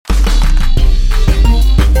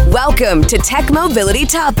Welcome to Tech Mobility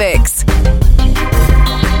Topics.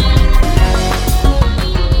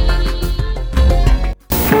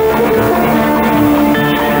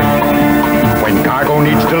 When cargo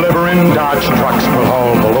needs delivering, Dodge trucks will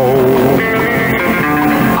haul below.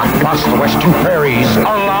 Across the western prairies,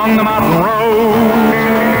 along the mountain road.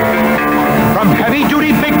 From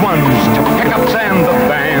heavy-duty big ones to pickups and the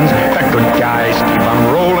vans, the good guys keep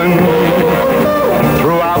on rolling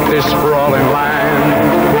throughout this sprawling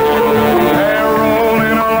land. They're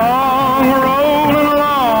rolling along,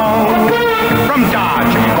 from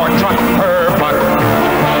Dodge for truck per buck.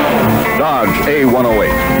 Dodge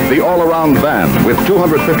A108, the all-around van with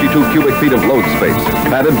 252 cubic feet of load space,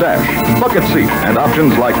 padded dash, bucket seat, and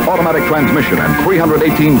options like automatic transmission and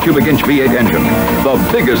 318 cubic inch V8 engine. The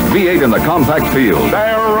biggest V8 in the compact field.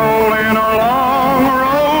 They're rolling along,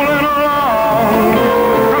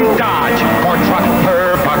 from Dodge for truck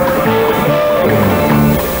per buck.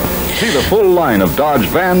 See the full line of Dodge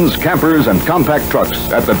vans, campers, and compact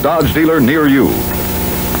trucks at the Dodge dealer near you.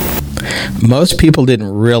 Most people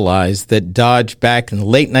didn't realize that Dodge back in the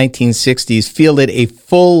late 1960s fielded a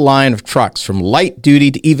full line of trucks, from light duty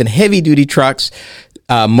to even heavy duty trucks,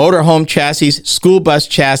 motorhome chassis, school bus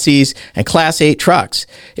chassis, and Class 8 trucks.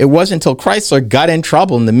 It wasn't until Chrysler got in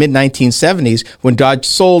trouble in the mid-1970s when Dodge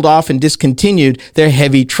sold off and discontinued their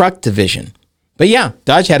heavy truck division. But yeah,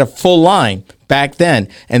 Dodge had a full line back then,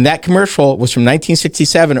 and that commercial was from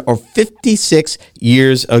 1967, or 56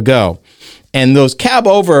 years ago. And those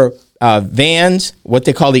cab-over vans, what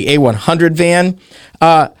they call the A100 van,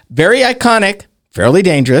 very iconic, fairly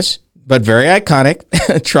dangerous, but very iconic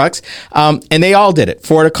trucks. And they all did it.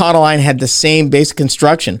 Ford Econoline had the same basic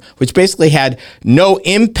construction, which basically had no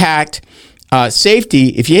impact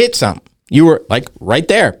safety if you hit something. You were like right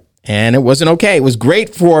there, and it wasn't okay. It was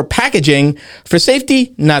great for packaging. For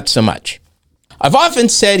safety, not so much. I've often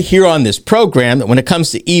said here on this program that when it comes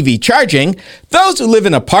to EV charging, those who live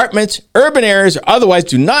in apartments, urban areas, or otherwise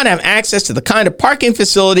do not have access to the kind of parking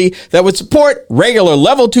facility that would support regular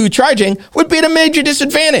level 2 charging would be at a major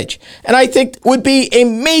disadvantage. And I think would be a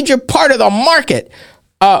major part of the market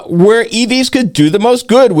where EVs could do the most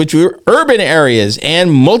good, which were urban areas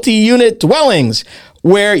and multi-unit dwellings,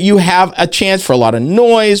 where you have a chance for a lot of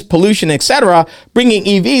noise, pollution, etc. Bringing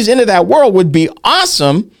EVs into that world would be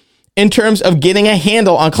awesome in terms of getting a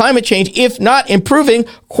handle on climate change, if not improving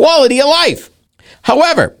quality of life.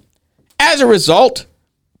 However, as a result,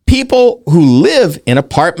 people who live in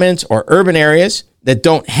apartments or urban areas that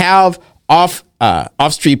don't have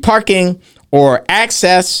off-street parking or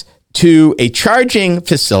access to a charging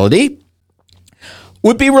facility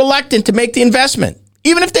would be reluctant to make the investment,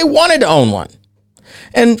 even if they wanted to own one.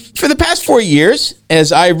 And for the past 4 years,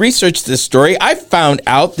 as I researched this story, I found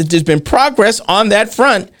out that there's been progress on that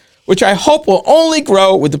front, which I hope will only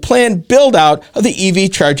grow with the planned build-out of the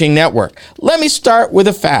EV charging network. Let me start with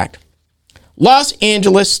a fact. Los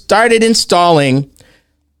Angeles started installing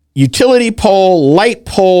utility pole, light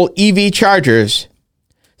pole EV chargers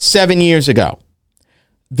 7 years ago.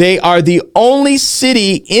 They are the only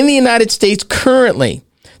city in the United States currently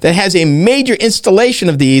that has a major installation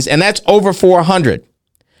of these, and that's over 400.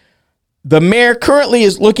 The mayor currently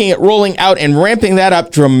is looking at rolling out and ramping that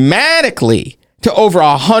up dramatically to over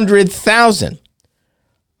 100,000.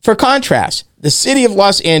 For contrast, the city of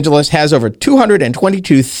Los Angeles has over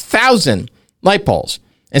 222,000 light poles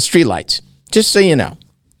and streetlights, just so you know.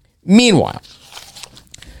 Meanwhile,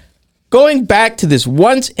 going back to this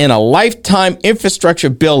once-in-a-lifetime infrastructure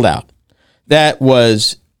build-out that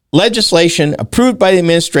was legislation approved by the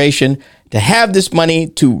administration to have this money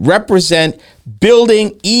to represent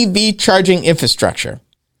building EV charging infrastructure.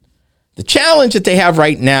 The challenge that they have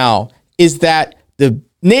right now is that the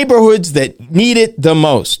neighborhoods that need it the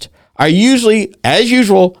most are usually, as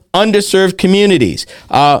usual, underserved communities,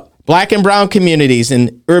 black and brown communities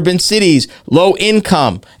in urban cities, low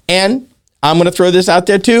income, and I'm going to throw this out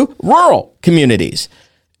there too, rural communities.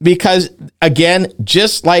 Because again,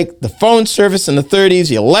 just like the phone service in the 30s,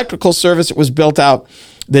 the electrical service that was built out,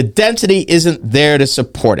 the density isn't there to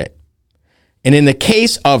support it. And in the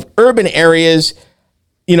case of urban areas,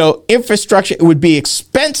 infrastructure, it would be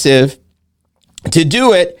expensive to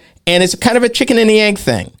do it, and it's kind of a chicken and the egg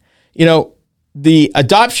thing. The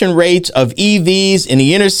adoption rates of EVs in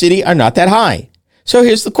the inner city are not that high. So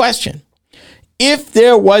here's the question. If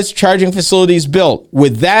there was charging facilities built,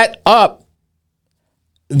 would that up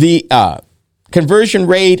the conversion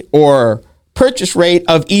rate or purchase rate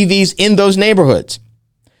of EVs in those neighborhoods?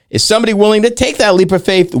 Is somebody willing to take that leap of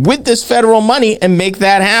faith with this federal money and make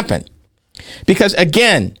that happen? Because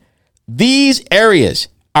again, these areas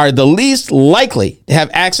are the least likely to have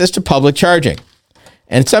access to public charging.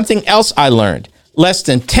 And something else I learned, less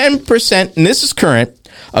than 10%, and this is current,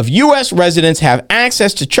 of U.S. residents have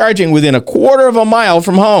access to charging within a quarter of a mile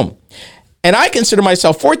from home. And I consider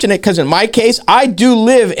myself fortunate because in my case, I do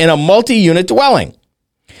live in a multi-unit dwelling.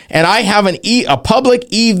 And I have a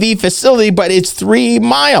public EV facility, but it's 3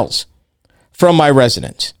 miles from my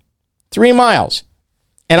residence. 3 miles.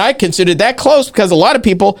 And I considered that close because a lot of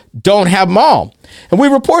people don't have them all. And we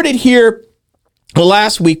reported here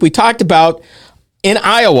last week, we talked about in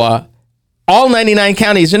Iowa, all 99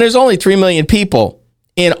 counties, and there's only 3 million people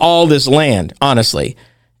in all this land, honestly.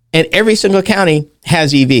 And every single county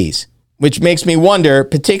has EVs, which makes me wonder,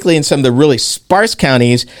 particularly in some of the really sparse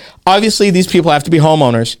counties, obviously these people have to be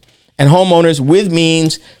homeowners, and homeowners with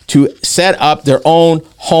means to set up their own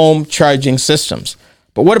home charging systems.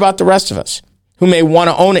 But what about the rest of us who may want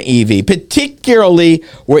to own an EV, particularly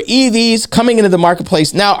where EVs coming into the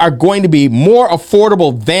marketplace now are going to be more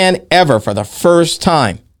affordable than ever for the first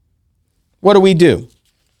time? What do?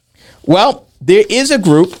 Well, there is a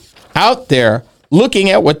group out there looking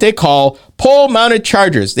at what they call pole-mounted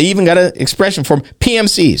chargers. They even got an expression for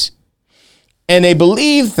PMCs. And they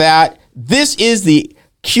believe that this is the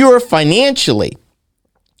cure financially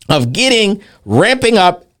of ramping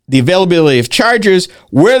up the availability of chargers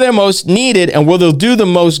where they're most needed and where they'll do the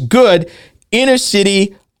most good, inner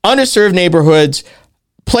city, underserved neighborhoods,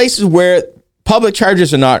 places where public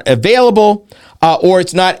chargers are not available or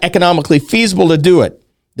it's not economically feasible to do it.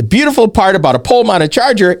 The beautiful part about a pole-mounted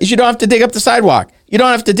charger is you don't have to dig up the sidewalk. You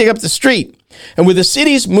don't have to dig up the street. And with the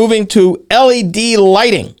cities moving to LED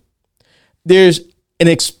lighting, there's an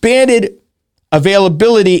expanded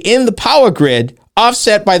availability in the power grid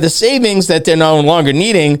offset by the savings that they're no longer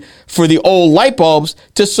needing for the old light bulbs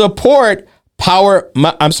to support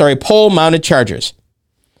pole-mounted chargers.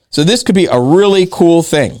 So this could be a really cool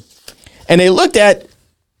thing. And they looked at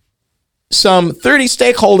some 30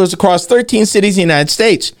 stakeholders across 13 cities in the United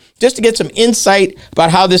States just to get some insight about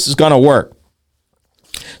how this is going to work.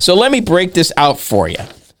 So let me break this out for you.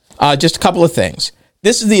 Just a couple of things.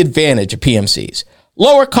 This is the advantage of PMCs.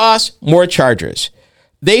 Lower costs, more chargers.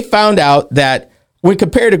 They found out that when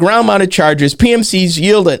compared to ground-mounted chargers, PMCs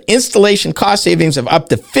yield an installation cost savings of up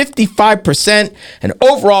to 55% and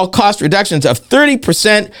overall cost reductions of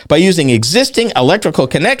 30% by using existing electrical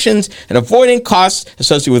connections and avoiding costs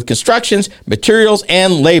associated with constructions, materials,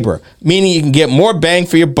 and labor, meaning you can get more bang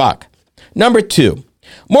for your buck. Number 2,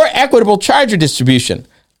 more equitable charger distribution.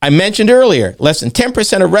 I mentioned earlier, less than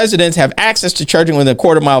 10% of residents have access to charging within a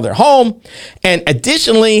quarter mile of their home. And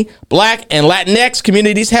additionally, Black and Latinx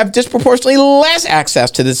communities have disproportionately less access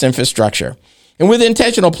to this infrastructure. And with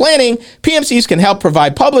intentional planning, PMCs can help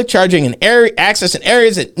provide public charging and access in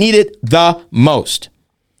areas that need it the most.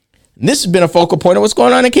 And this has been a focal point of what's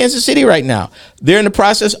going on in Kansas City right now. They're in the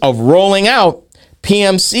process of rolling out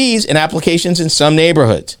PMCs and applications in some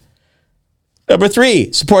neighborhoods. Number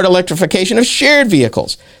 3, support electrification of shared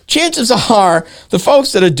vehicles. Chances are the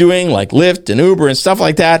folks that are doing like Lyft and Uber and stuff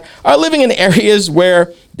like that are living in areas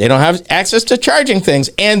where they don't have access to charging things.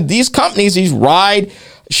 And these companies, these ride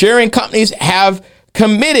sharing companies, have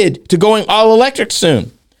committed to going all electric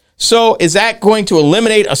soon. So is that going to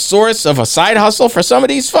eliminate a source of a side hustle for some of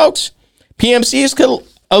these folks? PMCs could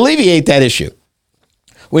alleviate that issue.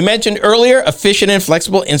 We mentioned earlier efficient and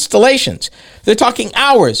flexible installations. They're talking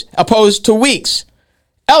hours opposed to weeks.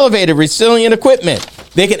 Elevated resilient equipment.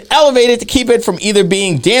 They can elevate it to keep it from either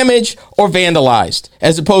being damaged or vandalized,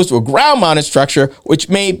 as opposed to a ground-mounted structure, which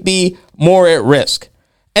may be more at risk.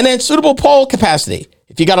 And then suitable pole capacity.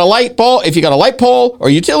 If you got a light pole or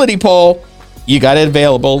utility pole, you got it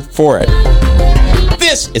available for it.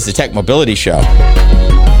 This is the Tech Mobility Show.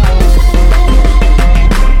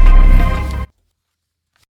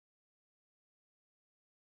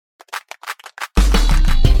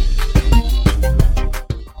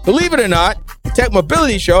 Believe it or not, the Tech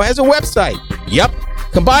Mobility Show has a website. Yep.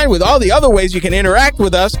 Combined with all the other ways you can interact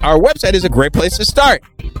with us, our website is a great place to start.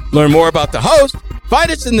 Learn more about the host, find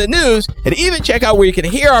us in the news, and even check out where you can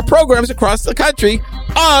hear our programs across the country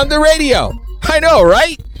on the radio. I know,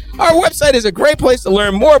 right? Our website is a great place to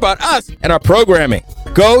learn more about us and our programming.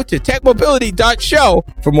 Go to techmobility.show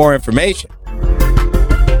for more information.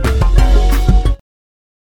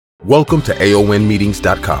 Welcome to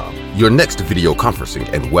AONmeetings.com, your next video conferencing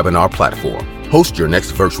and webinar platform. Host your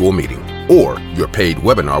next virtual meeting or your paid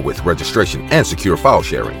webinar with registration and secure file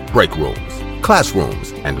sharing, break rooms,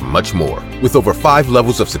 classrooms, and much more. With over 5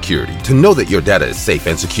 levels of security to know that your data is safe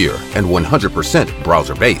and secure and 100%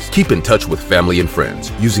 browser-based. Keep in touch with family and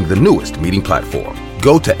friends using the newest meeting platform.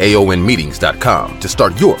 Go to AONmeetings.com to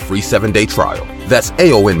start your free 7-day trial. That's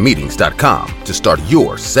AONmeetings.com to start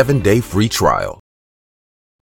your 7-day free trial.